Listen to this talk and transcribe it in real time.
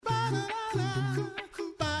You're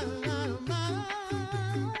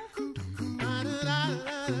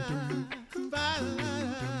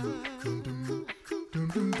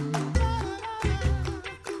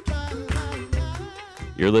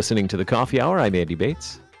listening to the Coffee Hour. I'm Andy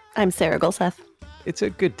Bates. I'm Sarah Gulseth. It's a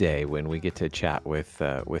good day when we get to chat with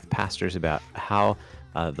pastors about how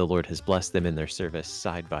the Lord has blessed them in their service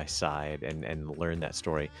side by side and learn that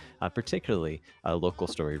story, particularly a local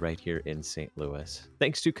story right here in St. Louis.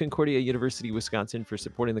 Thanks to Concordia University, Wisconsin for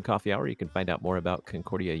supporting the Coffee Hour. You can find out more about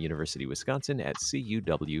Concordia University, Wisconsin at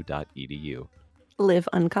cuw.edu. Live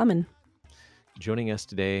uncommon. Joining us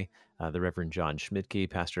today, the Reverend John Schmidtke,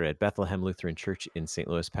 pastor at Bethlehem Lutheran Church in St.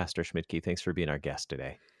 Louis. Pastor Schmidtke, thanks for being our guest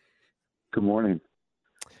today. Good morning.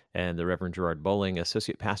 And the Reverend Gerard Bowling,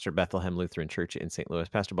 Associate Pastor, Bethlehem Lutheran Church in St. Louis.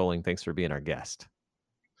 Pastor Bowling, thanks for being our guest.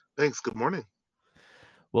 Thanks. Good morning.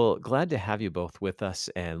 Well, glad to have you both with us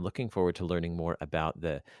and looking forward to learning more about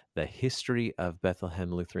the history of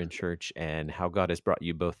Bethlehem Lutheran Church and how God has brought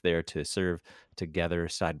you both there to serve together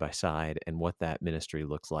side by side and what that ministry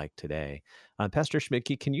looks like today. Pastor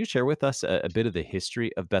Schmidtke, can you share with us a bit of the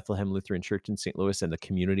history of Bethlehem Lutheran Church in St. Louis and the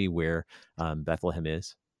community where Bethlehem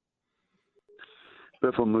is?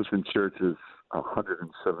 Bethlehem Lutheran Church is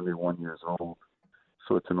 171 years old,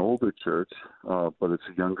 so it's an older church, but it's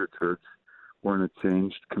a younger church. We're in a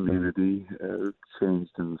changed community,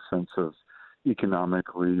 changed in the sense of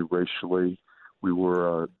economically, racially. We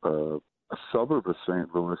were a suburb of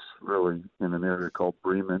St. Louis, really, in an area called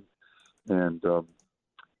Bremen, and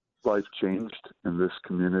life changed in this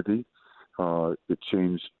community. It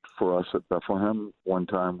changed for us at Bethlehem. One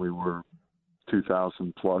time we were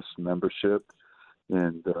 2,000 plus membership,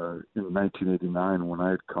 and in 1989, when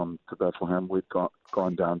I had come to Bethlehem, we'd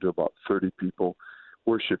gone down to about 30 people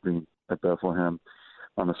worshiping at Bethlehem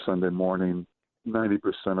on a Sunday morning,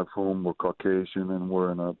 90% of whom were Caucasian and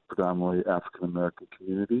were in a predominantly African-American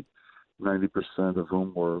community, 90% of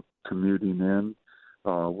whom were commuting in.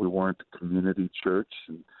 We weren't a community church,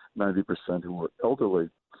 and 90% who were elderly.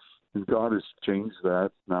 And God has changed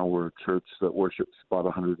that. Now we're a church that worships about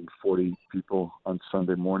 140 people on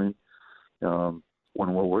Sunday morning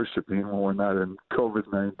when we're worshiping, when we're not in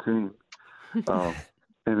COVID-19.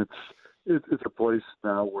 And it's a place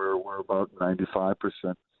now where we're about 95%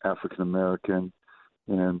 African American,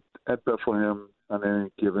 and at Bethlehem on any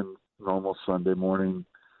given normal Sunday morning,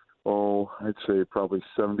 I'd say probably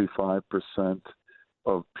 75%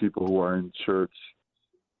 of people who are in church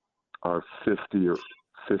are 50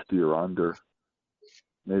 or under,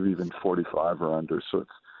 maybe even 45 or under. So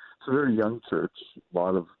it's a very young church, a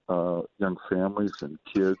lot of young families and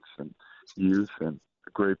kids and youth, and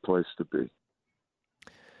a great place to be.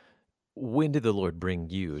 When did the Lord bring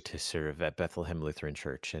you to serve at Bethlehem Lutheran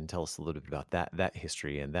Church? And tell us a little bit about that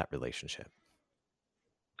history and that relationship.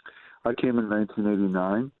 I came in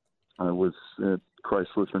 1989. I was at Christ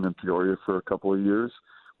Lutheran in Peoria for a couple of years.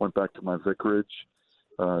 Went back to my vicarage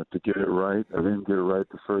to get it right. I didn't get it right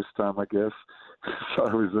the first time, I guess. So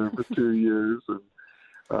I was there for 2 years,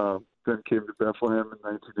 and then came to Bethlehem in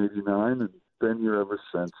 1989, and been here ever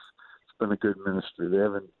since. It's been a good ministry. They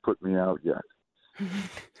haven't put me out yet.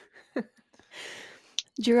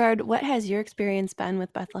 Gerard, what has your experience been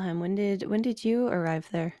with Bethlehem? When did you arrive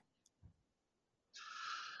there?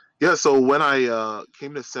 Yeah, so when I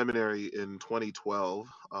came to seminary in 2012,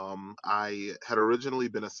 I had originally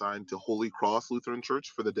been assigned to Holy Cross Lutheran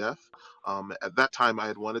Church for the deaf. At that time, I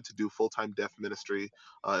had wanted to do full-time deaf ministry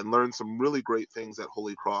and learn some really great things at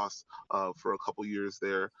Holy Cross for a couple years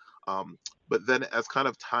there. But then as kind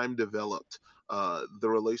of time developed, the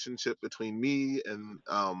relationship between me and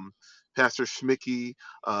Pastor Schmidtke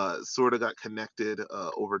sort of got connected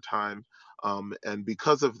over time. And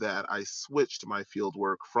because of that, I switched my field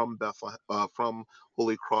work from from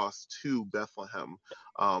Holy Cross to Bethlehem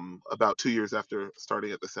about 2 years after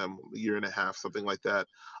starting at the SEM, a year and a half, something like that.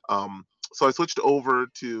 So I switched over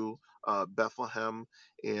to Bethlehem,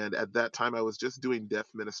 and at that time I was just doing deaf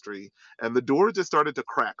ministry, and the door just started to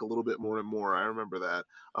crack a little bit more and more. I remember that.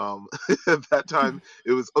 At that time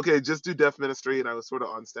it was okay, just do deaf ministry, and I was sort of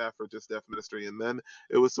on staff for just deaf ministry, and then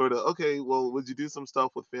it was sort of okay, well, would you do some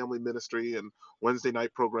stuff with family ministry and Wednesday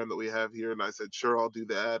night program that we have here? And I said, sure, I'll do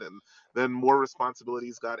that. And then more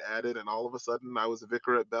responsibilities got added, and all of a sudden I was a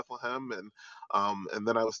vicar at Bethlehem, and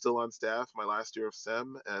then I was still on staff my last year of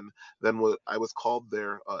SEM, and then I was called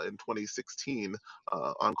there in 2016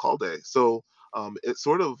 on call day. So it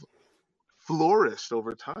sort of flourished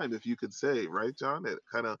over time, if you could say, right, John? It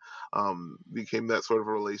kind of became that sort of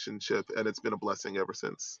a relationship, and it's been a blessing ever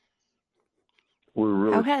since. We're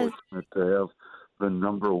really fortunate to have the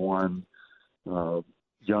number one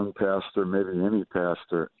young pastor, maybe any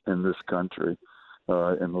pastor in this country,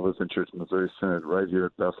 in the Lutheran Church Missouri Synod right here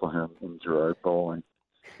at Bethlehem in Gerard Bowling.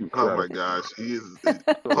 Oh my Incredible. gosh, he is So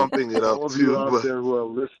pumping it up all of you too, out but there who are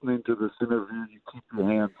listening to this interview, you keep your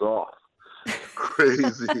hands off.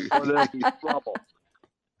 crazy. Or there'll be trouble.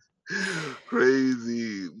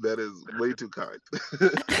 Crazy. That is way too kind.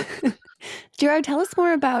 Gerard, tell us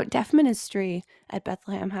more about deaf ministry at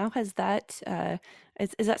Bethlehem. How has that,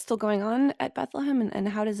 is that still going on at Bethlehem? And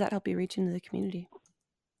how does that help you reach into the community?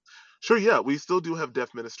 Sure, yeah, we still do have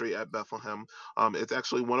deaf ministry at Bethlehem. It's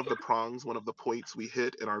actually one of the prongs, one of the points we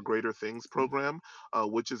hit in our Greater Things program,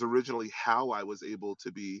 which is originally how I was able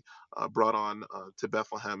to be brought on to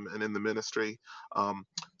Bethlehem and in the ministry.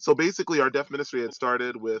 So basically, our deaf ministry had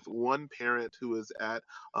started with one parent who was at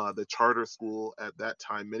the charter school at that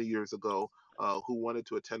time, many years ago. Who wanted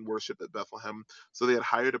to attend worship at Bethlehem. So they had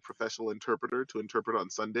hired a professional interpreter to interpret on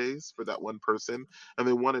Sundays for that one person, and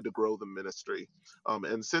they wanted to grow the ministry.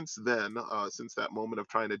 And since then, since that moment of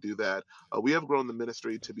trying to do that, we have grown the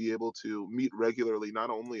ministry to be able to meet regularly,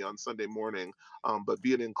 not only on Sunday morning, but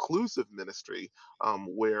be an inclusive ministry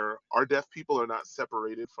where our deaf people are not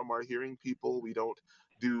separated from our hearing people. We don't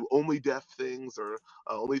do only deaf things or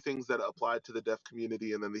only things that apply to the deaf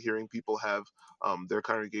community, and then the hearing people have their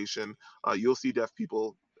congregation. You'll see deaf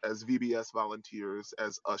people as VBS volunteers,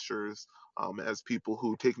 as ushers, as people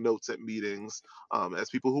who take notes at meetings,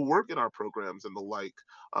 as people who work in our programs and the like.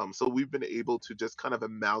 So we've been able to just kind of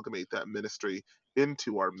amalgamate that ministry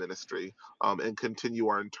into our ministry and continue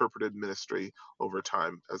our interpreted ministry over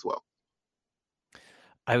time as well.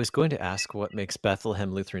 I was going to ask what makes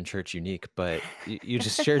Bethlehem Lutheran Church unique, but you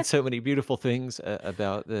just shared so many beautiful things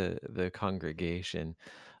about the congregation.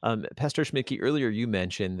 Pastor Schmidtke, earlier you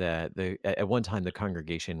mentioned that at one time the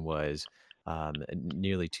congregation was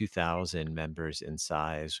nearly 2,000 members in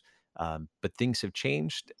size, but things have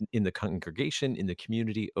changed in the congregation, in the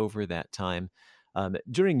community over that time.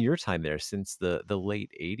 During your time there, since the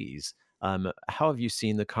late 80s, how have you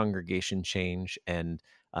seen the congregation change, and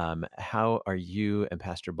how are you and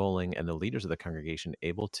Pastor Bowling and the leaders of the congregation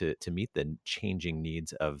able to meet the changing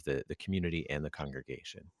needs of the community and the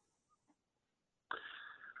congregation?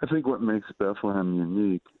 I think what makes Bethlehem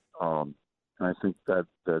unique, and I think that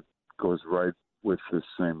goes right with the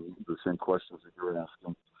same questions that you were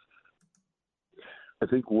asking. I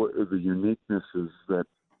think what the uniqueness is that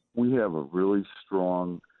we have a really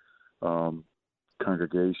strong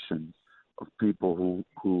congregation of people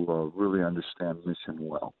who really understand mission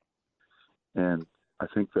well, and I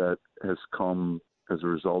think that has come as a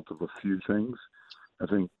result of a few things. I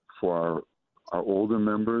think for our older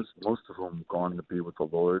members, most of whom have gone to be with the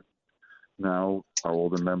Lord now, our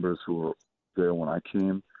older members who were there when I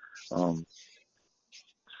came,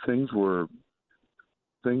 things were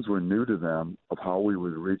new to them of how we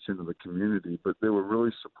would reach into the community, but they were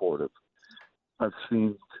really supportive. I've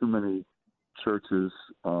seen too many churches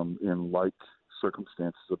in like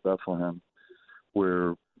circumstances of Bethlehem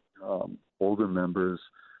where older members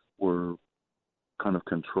were kind of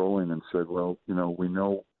controlling and said, well, we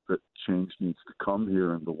know that change needs to come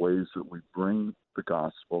here in the ways that we bring the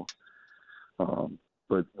gospel,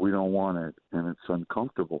 but we don't want it, and it's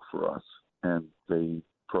uncomfortable for us, and they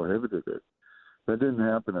prohibited it. That didn't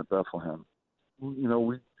happen at Bethlehem.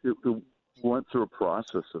 It went through a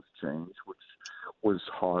process of change, which was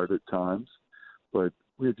hard at times, but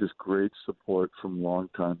we had just great support from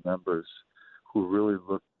longtime members who really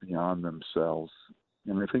looked beyond themselves.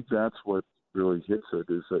 And I think that's what really hits it,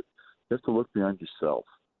 is that you have to look beyond yourself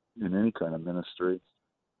in any kind of ministry.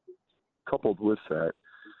 Coupled with that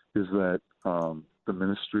is that the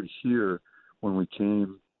ministry here, when we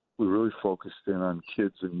came, we really focused in on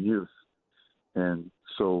kids and youth. And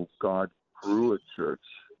so God grew a church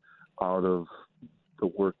out of the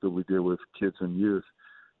work that we did with kids and youth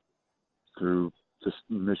through just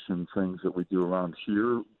mission things that we do around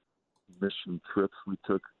here, mission trips we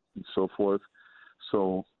took, and so forth.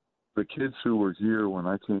 So the kids who were here when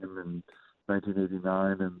I came in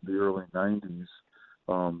 1989 and the early 90s,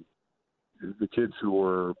 the kids who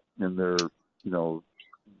were in their,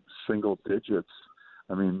 single digits,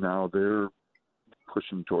 now they're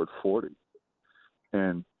pushing toward 40.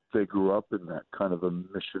 And they grew up in that kind of a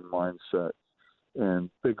mission mindset. And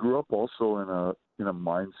they grew up also in a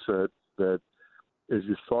mindset that, as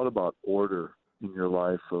you thought about order in your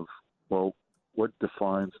life of, well, what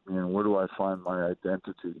defines me and where do I find my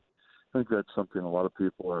identity? I think that's something a lot of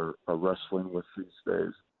people are wrestling with these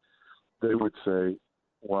days. They would say,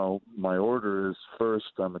 well, my order is, first,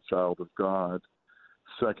 I'm a child of God.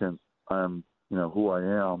 Second, I'm, who I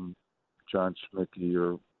am, John Schmidtke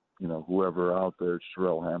or, whoever out there,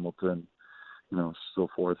 Sherelle Hamilton. so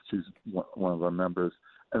forth. She's one of our members.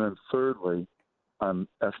 And then thirdly, I'm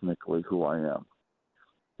ethnically who I am.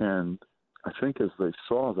 And I think as they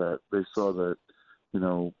saw that, we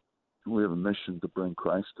have a mission to bring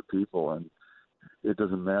Christ to people. And it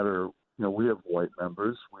doesn't matter, we have white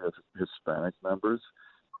members, we have Hispanic members.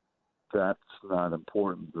 That's not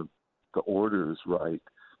important. The order is right,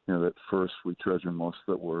 that first we treasure most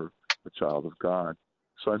that we're a child of God.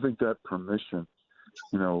 So I think that permission,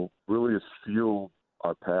 really has fueled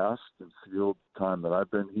our past and fueled the time that I've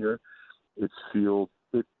been here. It's fueled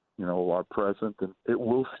our present, and it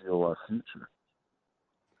will fuel our future.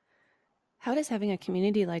 How does having a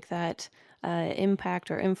community like that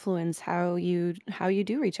impact or influence how you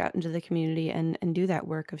do reach out into the community and do that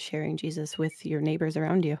work of sharing Jesus with your neighbors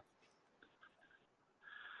around you?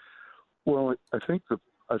 Well, I think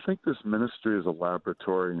this ministry is a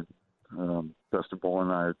laboratory. Pastor Bull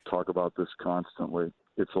and I talk about this constantly.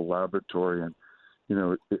 It's a laboratory, and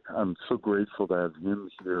I'm so grateful to have him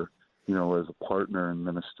here, as a partner in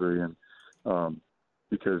ministry, and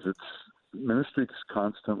because ministry is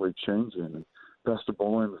constantly changing. And Pastor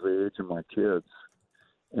Boland's the age of my kids,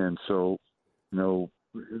 and so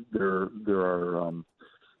there are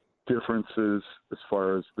differences as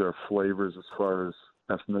far as there are flavors as far as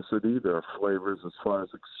ethnicity. There are flavors as far as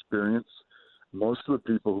experience. Most of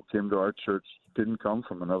the people who came to our church didn't come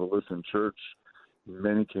from another Lutheran church.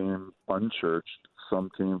 Many came unchurched. Some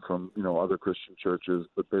came from, other Christian churches,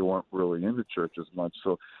 but they weren't really into church as much.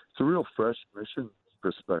 So it's a real fresh mission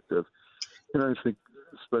perspective. I think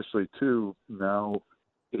especially, too, now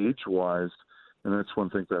age-wise, and that's one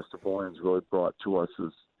thing Pastor Boylan's really brought to us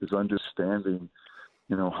is understanding,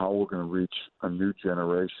 how we're going to reach a new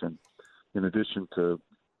generation in addition to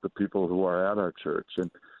the people who are at our church. And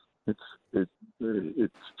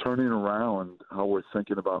it's turning around how we're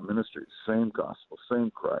thinking about ministry. Same gospel,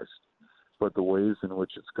 same Christ, but the ways in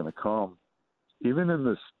which it's going to come. Even in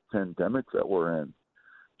this pandemic that we're in,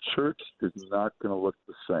 church is not going to look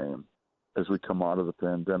the same as we come out of the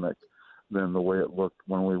pandemic than the way it looked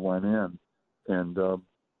when we went in. And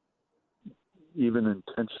even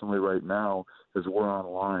intentionally right now, as we're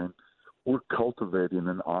online, we're cultivating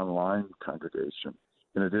an online congregation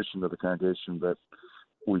in addition to the congregation that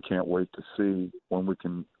we can't wait to see when we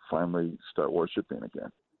can finally start worshiping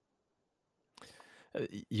again.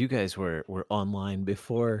 You guys were online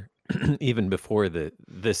before, even before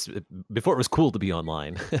before it was cool to be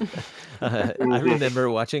online. I remember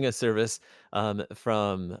watching a service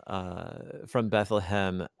from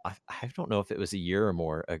Bethlehem. I don't know if it was a year or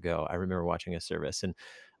more ago. I remember watching a service and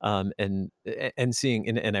seeing,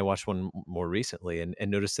 and I watched one more recently and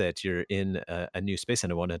noticed that you're in a new space,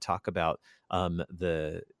 and I want to talk about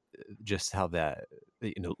the just how that,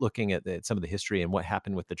 looking at some of the history and what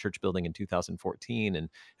happened with the church building in 2014 and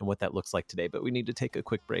what that looks like today. But we need to take a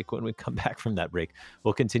quick break. When we come back from that break,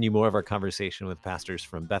 we'll continue more of our conversation with pastors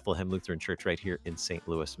from Bethlehem Lutheran Church right here in St.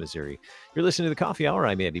 Louis, Missouri. You're listening to The Coffee Hour.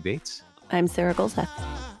 I'm Andy Bates. I'm Sarah Golseth.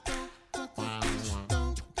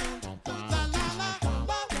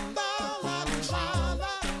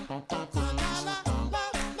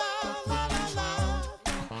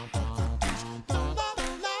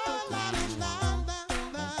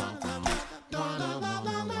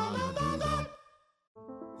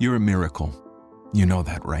 You're a miracle. You know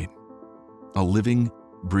that, right? A living,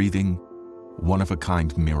 breathing,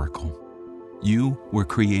 one-of-a-kind miracle. You were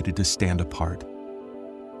created to stand apart,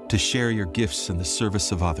 to share your gifts in the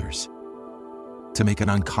service of others, to make an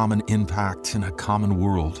uncommon impact in a common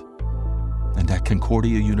world. And at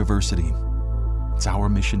Concordia University, it's our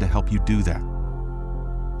mission to help you do that,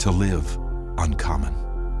 to live uncommon.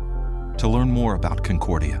 To learn more about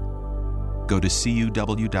Concordia, go to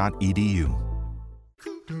cuw.edu.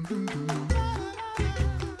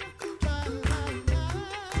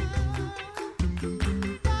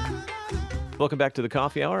 Welcome back to The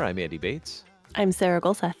Coffee Hour. I'm Andy Bates. I'm Sarah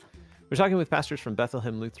Golseth. We're talking with pastors from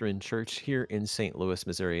Bethlehem Lutheran Church here in St. Louis,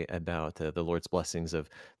 Missouri, about the Lord's blessings of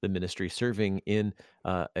the ministry, serving in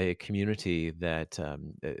a community that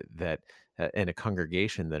and a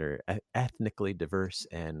congregation that are ethnically diverse.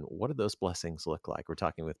 And what do those blessings look like? We're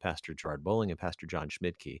talking with Pastor Gerard Bowling and Pastor John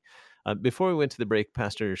Schmidtke. Before we went to the break,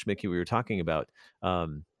 Pastor Schmidtke, we were talking about.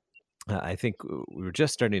 I think we were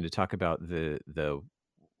just starting to talk about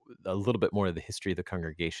a little bit more of the history of the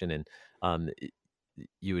congregation, and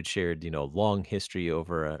you had shared, long history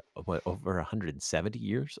over over 170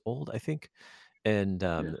 years old, I think. And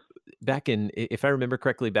Yes. back in, if I remember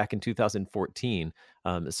correctly, back in 2014,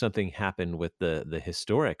 something happened with the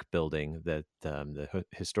historic building,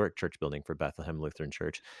 historic church building for Bethlehem Lutheran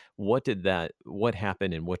Church. What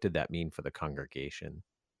happened, and what did that mean for the congregation?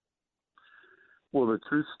 Well, the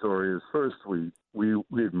true story is first we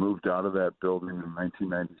had moved out of that building in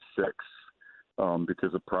 1996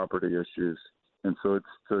 because of property issues, and so it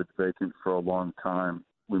stood vacant for a long time.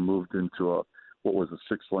 We moved into what was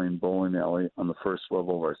a 6-lane bowling alley on the first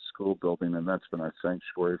level of our school building, and that's been our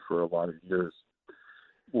sanctuary for a lot of years.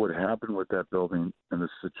 What happened with that building, and this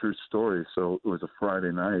is a true story, so it was a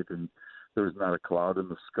Friday night, and there was not a cloud in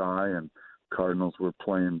the sky, and Cardinals were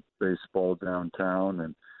playing baseball downtown,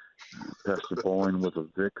 and Pastor Bowling was a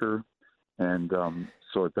vicar. And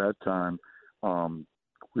so at that time,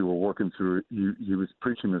 we were working through, he was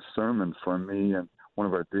preaching a sermon for me, and one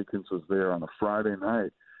of our deacons was there on a Friday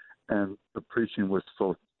night, and the preaching was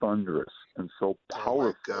so thunderous and so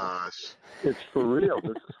powerful. Oh my gosh. It's for real.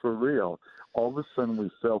 This is for real. All of a sudden, we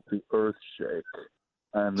felt the earth shake,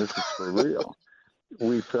 and this is for real.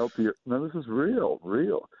 We felt no, this is real.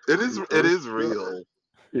 It is real.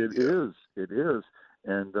 It is.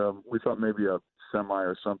 And we thought maybe a semi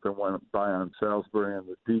or something went by on Salisbury, and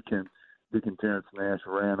the Deacon Terrence Nash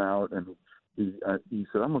ran out, and he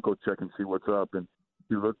said, "I'm gonna go check and see what's up." And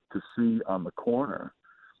he looked to see on the corner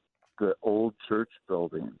the old church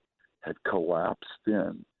building had collapsed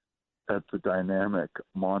in at the dynamic,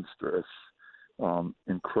 monstrous,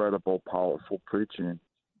 incredible, powerful preaching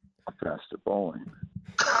of Pastor Bowling.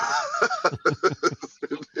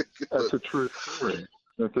 That's a true story.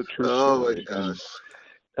 That's a true story. Oh my gosh.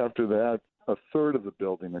 And after that, a third of the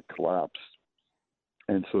building had collapsed.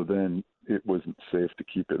 And so then it wasn't safe to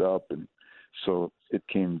keep it up. And so it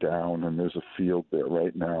came down, and there's a field there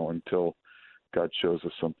right now until God shows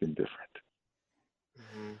us something different.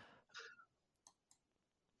 Mm-hmm.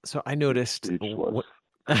 So I noticed. Speechless.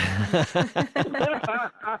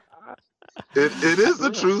 It is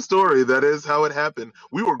the true story. That is how it happened.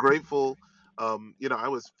 We were grateful. I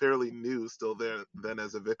was fairly new still then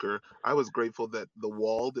as a vicar. I was grateful that the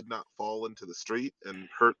wall did not fall into the street and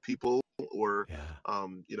hurt people or,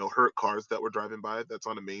 hurt cars that were driving by. That's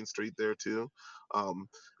on a main street there too. And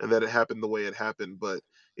that it happened the way it happened. But,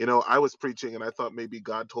 I was preaching and I thought maybe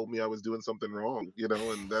God told me I was doing something wrong,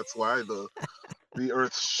 and that's why the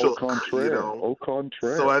earth shook, Au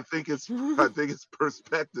contraire. So I think it's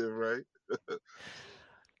perspective, right?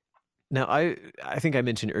 Now, I think I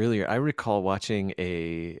mentioned earlier, I recall watching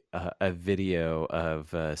a video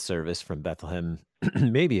of a service from Bethlehem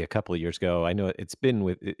maybe a couple of years ago. I know it's been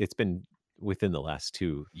within the last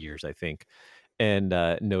 2 years, I think, and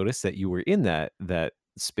noticed that you were in that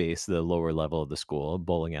space, the lower level of the school,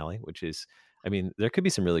 bowling alley, which is, I mean, there could be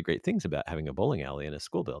some really great things about having a bowling alley in a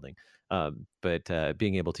school building, but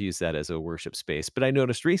being able to use that as a worship space. But I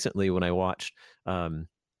noticed recently when I watched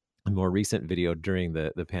a more recent video during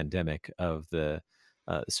the pandemic of the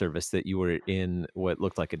service that you were in what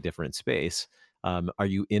looked like a different space. Are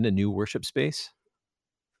you in a new worship space,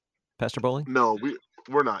 Pastor Bowling? No,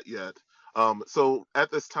 we're not yet. So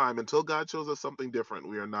at this time, until God shows us something different,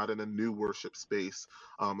 we are not in a new worship space.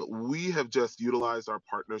 We have just utilized our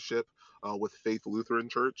partnership with Faith Lutheran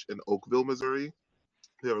Church in Oakville, Missouri.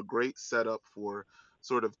 They have a great setup for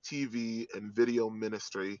sort of TV and video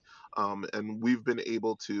ministry. And we've been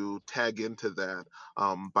able to tag into that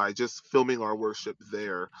by just filming our worship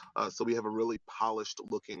there. So we have a really polished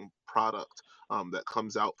looking product that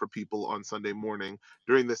comes out for people on Sunday morning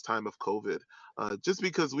during this time of COVID. Just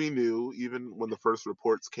because we knew, even when the first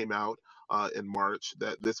reports came out in March,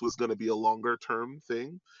 that this was going to be a longer term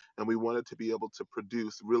thing. And we wanted to be able to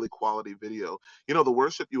produce really quality video. The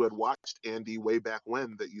worship you had watched, Andy, way back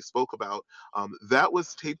when that you spoke about, that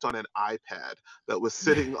was taped on an iPad that was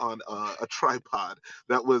sitting on a tripod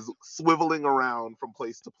that was swiveling around from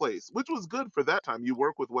place to place, which was good for that time. You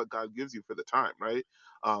work with what God gives you for the time, right?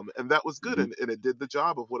 And that was good, and it did the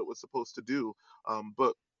job of what it was supposed to do.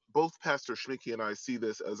 But both Pastor Schmicky and I see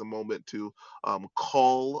this as a moment to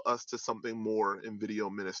call us to something more in video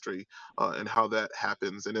ministry and how that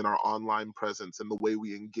happens, and in our online presence and the way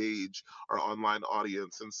we engage our online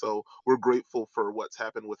audience. And so we're grateful for what's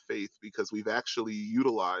happened with Faith, because we've actually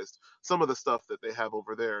utilized some of the stuff that they have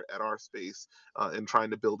over there at our space in trying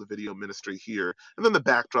to build a video ministry here. And then the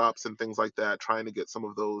backdrops and things like that, trying to get some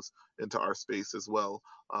of those into our space as well,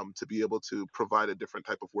 to be able to provide a different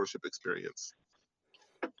type of worship experience.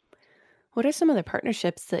 What are some of the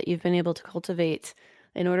partnerships that you've been able to cultivate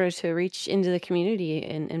in order to reach into the community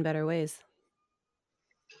in better ways?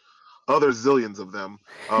 Oh, there's zillions of them.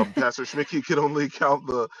 Pastor Schmicky can only count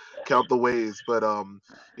the ways, but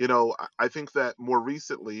I think that more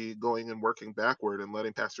recently, going and working backward and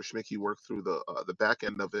letting Pastor Schmicky work through the back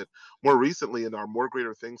end of it. More recently, in our More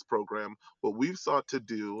Greater Things program, what we've sought to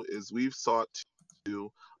do is we've sought to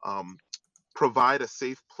provide a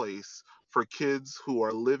safe place for kids who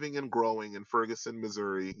are living and growing in Ferguson,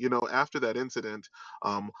 Missouri. You know, after that incident,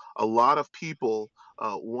 a lot of people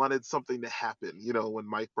wanted something to happen. You know, when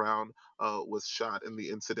Mike Brown was shot in the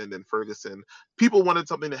incident in Ferguson, people wanted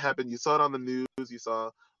something to happen. You saw it on the news. You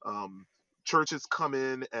saw um, churches come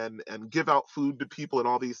in and give out food to people and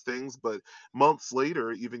all these things. But months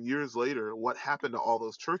later, even years later, what happened to all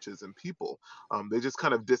those churches and people? They just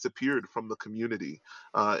kind of disappeared from the community.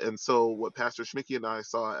 And so, what Pastor Schmicky and I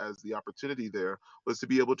saw as the opportunity there was to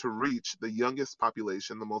be able to reach the youngest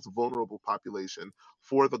population, the most vulnerable population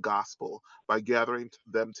for the gospel by gathering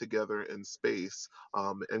them together in space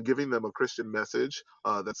and giving them a Christian message.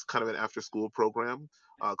 That's kind of an after school program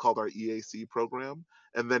called our EAC program.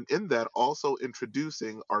 And then in that, also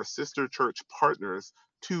introducing our sister church partners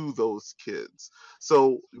to those kids.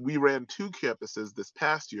 So we ran two campuses this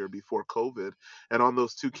past year before COVID. And on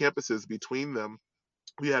those two campuses, between them,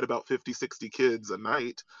 we had about 50, 60 kids a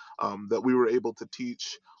night that we were able to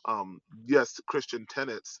teach, yes, Christian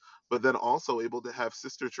tenets, but then also able to have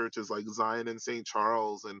sister churches like Zion and St.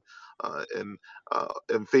 Charles and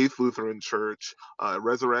Faith Lutheran Church,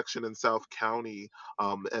 Resurrection in South County,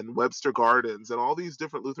 and Webster Gardens, and all these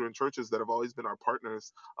different Lutheran churches that have always been our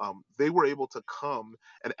partners. They were able to come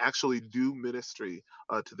and actually do ministry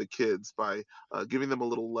to the kids by giving them a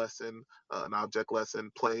little lesson, an object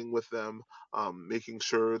lesson, playing with them, making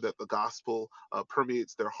sure that the gospel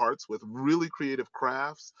permeates their hearts with really creative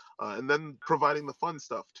crafts, and then providing the fun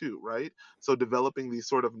stuff too, right? So developing these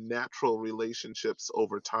sort of natural relationships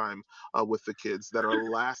over time with the kids that are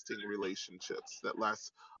lasting relationships that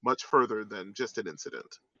last much further than just an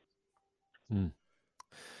incident. Mm.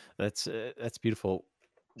 That's beautiful.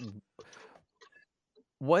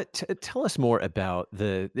 Tell us more about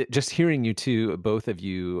just hearing you two, both of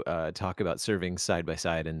you, talk about serving side by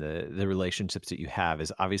side and the relationships that you have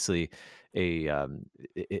is obviously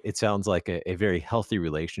it sounds like a very healthy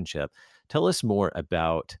relationship. Tell us more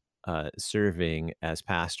about serving as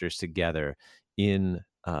pastors together in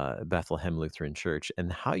Bethlehem Lutheran Church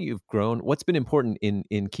and how you've grown. What's been important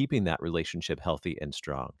in keeping that relationship healthy and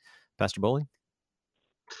strong, Pastor Bowling?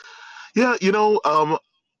 Yeah,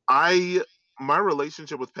 I my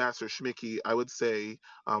relationship with Pastor Schmicky, I would say,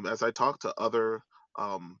 as I talk to other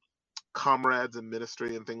um, comrades in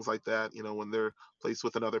ministry and things like that, when they're placed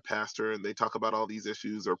with another pastor and they talk about all these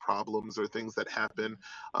issues or problems or things that happen,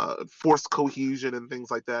 forced cohesion and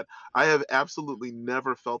things like that. I have absolutely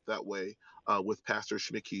never felt that way with Pastor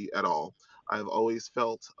Schmicky at all. I've always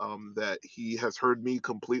felt that he has heard me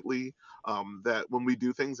completely, that when we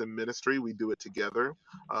do things in ministry, we do it together.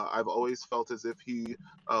 I've always felt as if he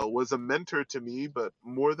was a mentor to me, but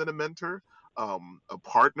more than a mentor, a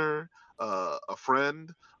partner, a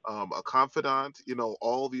friend, a confidant,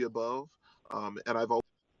 all the above. And I've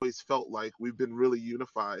always felt like we've been really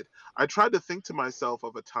unified. I tried to think to myself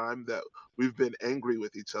of a time that we've been angry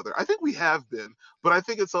with each other. I think we have been, but I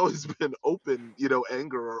think it's always been open,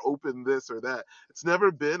 anger or open this or that. It's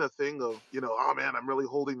never been a thing of, oh man, I'm really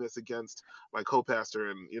holding this against my co-pastor.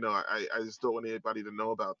 And, I just don't want anybody to know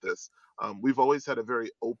about this. We've always had a very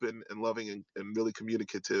open and loving and really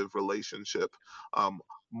communicative relationship.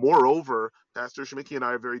 Moreover, Pastor Schmicky and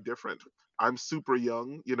I are very different. I'm super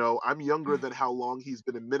young. I'm younger than how long he's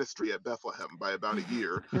been in ministry at Bethlehem by about a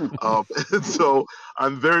year. And so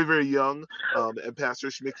I'm very, very young. And Pastor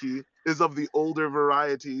Schmicky is of the older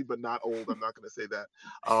variety, but not old. I'm not going to say that.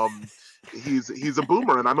 He's a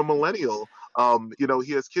boomer and I'm a millennial.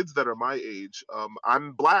 He has kids that are my age.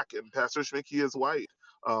 I'm black and Pastor Schmicky is white.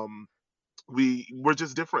 We're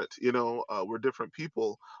just different, we're different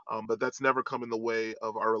people, but that's never come in the way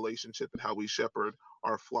of our relationship and how we shepherd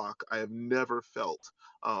our flock. I have never felt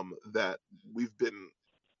that we've been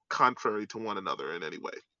contrary to one another in any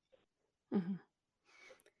way. Mhm.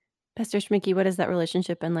 Pastor Schmicky, what has that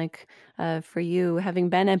relationship been like for you, having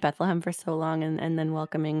been at Bethlehem for so long and then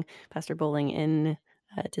welcoming Pastor Bowling in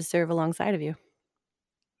to serve alongside of you?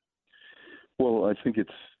 Well, I think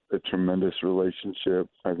it's a tremendous relationship.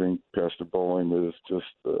 I think Pastor Bowling is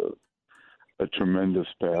just a tremendous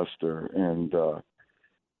pastor, and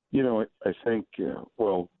I think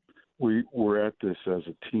we're at this as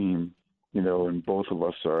a team, and both of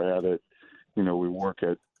us are at it. We work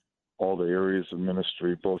at all the areas of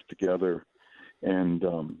ministry both together, and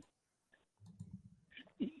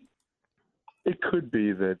it could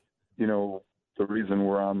be that the reason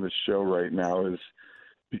we're on this show right now is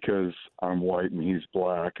because I'm white and he's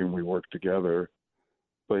black and we work together,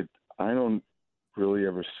 but I don't really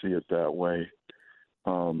ever see it that way.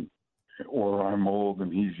 Or I'm old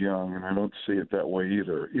and he's young, and I don't see it that way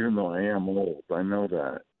either, even though I am old. I know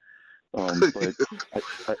that. But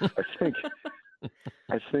I think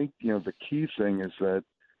I think, the key thing is that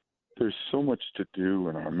there's so much to do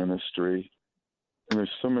in our ministry, and there's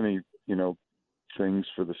so many, things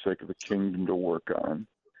for the sake of the kingdom to work on.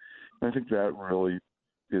 And I think that really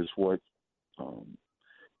is what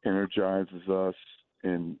energizes us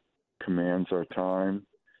and commands our time.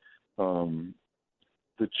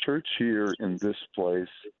 The church here in this place,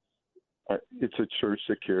 it's a church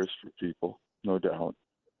that cares for people, no doubt,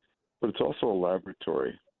 but it's also a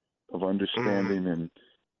laboratory of understanding and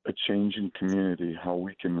a changing community, how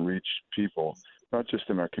we can reach people, not just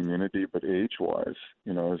in our community, but age-wise, as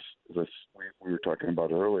we were talking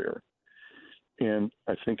about earlier. And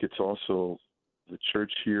I think it's also, the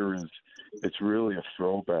church here it's really a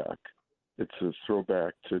throwback. It's a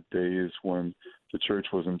throwback to days when the church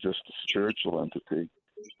wasn't just a spiritual entity,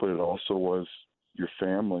 but it also was your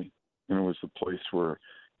family. And it was the place where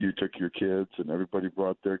you took your kids and everybody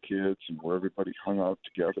brought their kids and where everybody hung out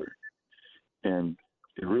together. And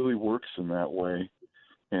it really works in that way.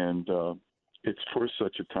 And it's for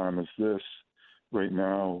such a time as this right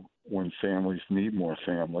now, when families need more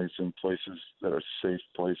families in places that are safe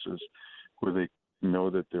places where they know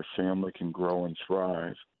that their family can grow and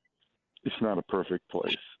thrive. It's not a perfect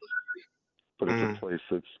place, but it's a place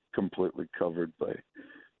that's completely covered by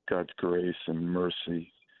God's grace and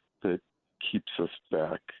mercy that keeps us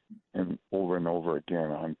back and over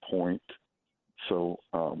again on point. So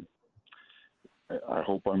I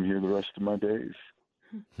hope I'm here the rest of my days.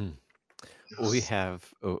 We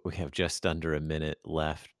have just under a minute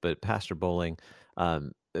left, but Pastor Bowling,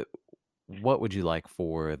 what would you like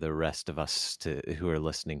for the rest of us who are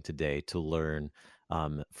listening today to learn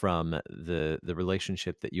from the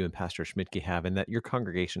relationship that you and Pastor Schmidtke have and that your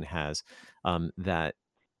congregation has that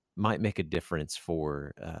might make a difference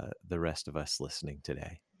for the rest of us listening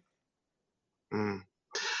today?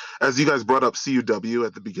 As you guys brought up CUW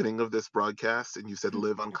at the beginning of this broadcast, and you said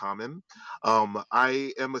live uncommon,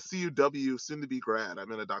 I am a CUW soon-to-be grad.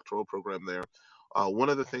 I'm in a doctoral program there. One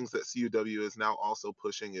of the things that CUW is now also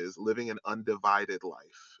pushing is living an undivided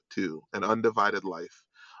life, too, an undivided life.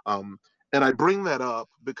 And I bring that up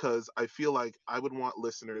because I feel like I would want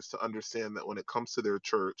listeners to understand that when it comes to their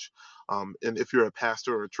church, and if you're a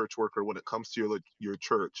pastor or a church worker, when it comes to your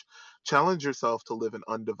church, challenge yourself to live an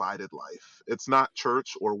undivided life. It's not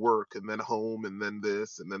church or work and then home and then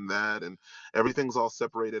this and then that and everything's all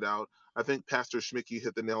separated out. I think Pastor Schmidtke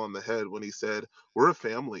hit the nail on the head when he said, we're a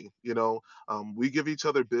family, we give each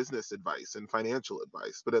other business advice and financial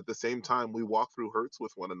advice, but at the same time, we walk through hurts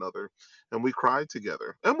with one another and we cry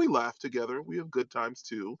together and we laugh together. We have good times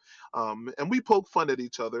too. And we poke fun at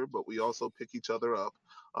each other, but we also pick each other up.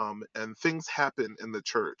 And things happen in the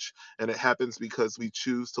church, and it happens because we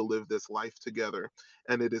choose to live this life together.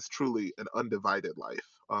 And it is truly an undivided life,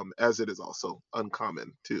 as it is also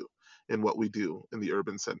uncommon too in what we do in the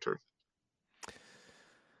urban center.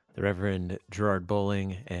 The Reverend Gerard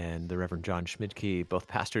Bowling and the Reverend John Schmidtke, both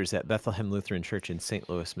pastors at Bethlehem Lutheran Church in St.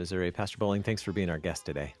 Louis, Missouri. Pastor Bowling, thanks for being our guest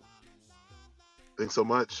today. Thanks so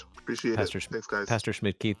much. Appreciate it. Thanks, guys. Pastor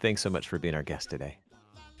Schmidtke, thanks so much for being our guest today.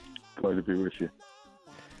 Glad to be with you.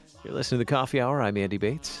 You're listening to the Coffee Hour. I'm Andy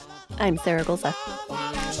Bates. I'm Sarah Golsa.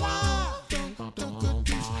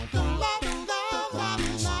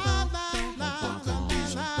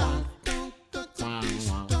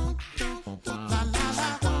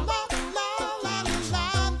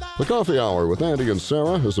 The Coffee Hour with Andy and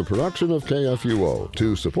Sarah is a production of KFUO.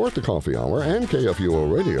 To support the Coffee Hour and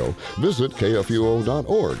KFUO Radio, visit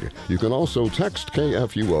KFUO.org. You can also text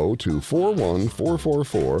KFUO to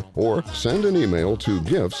 41444 or send an email to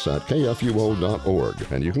gifts@KFUO.org.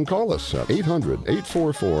 And you can call us at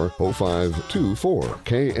 800-844-0524.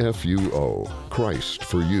 KFUO. Christ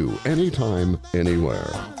for you, anytime,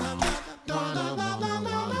 anywhere.